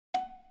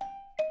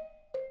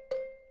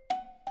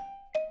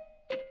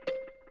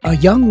A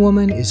young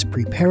woman is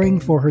preparing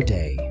for her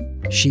day.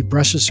 She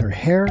brushes her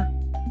hair,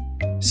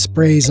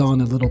 sprays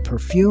on a little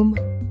perfume,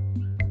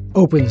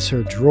 opens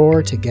her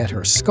drawer to get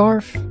her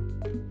scarf,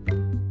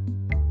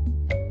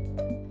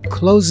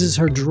 closes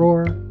her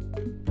drawer,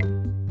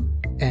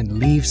 and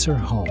leaves her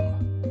home.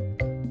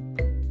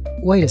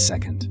 Wait a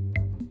second.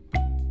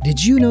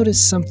 Did you notice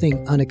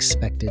something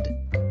unexpected?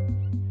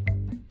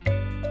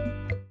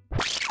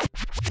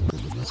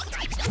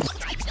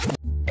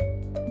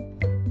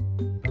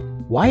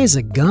 Why is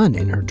a gun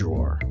in her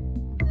drawer?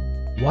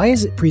 Why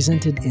is it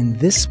presented in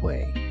this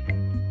way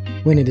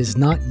when it is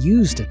not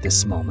used at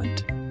this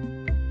moment?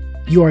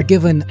 You are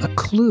given a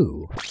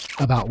clue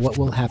about what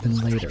will happen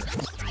later.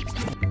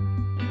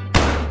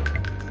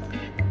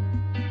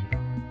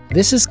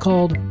 This is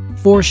called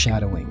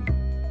foreshadowing.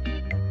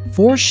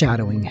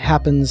 Foreshadowing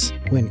happens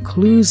when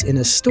clues in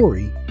a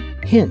story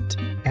hint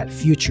at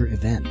future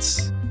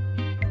events.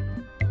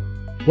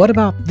 What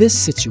about this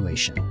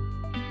situation?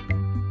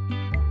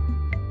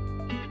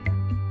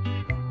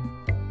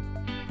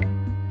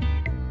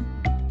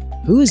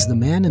 Who is the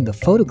man in the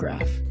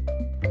photograph?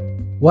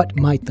 What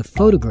might the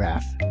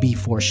photograph be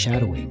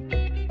foreshadowing?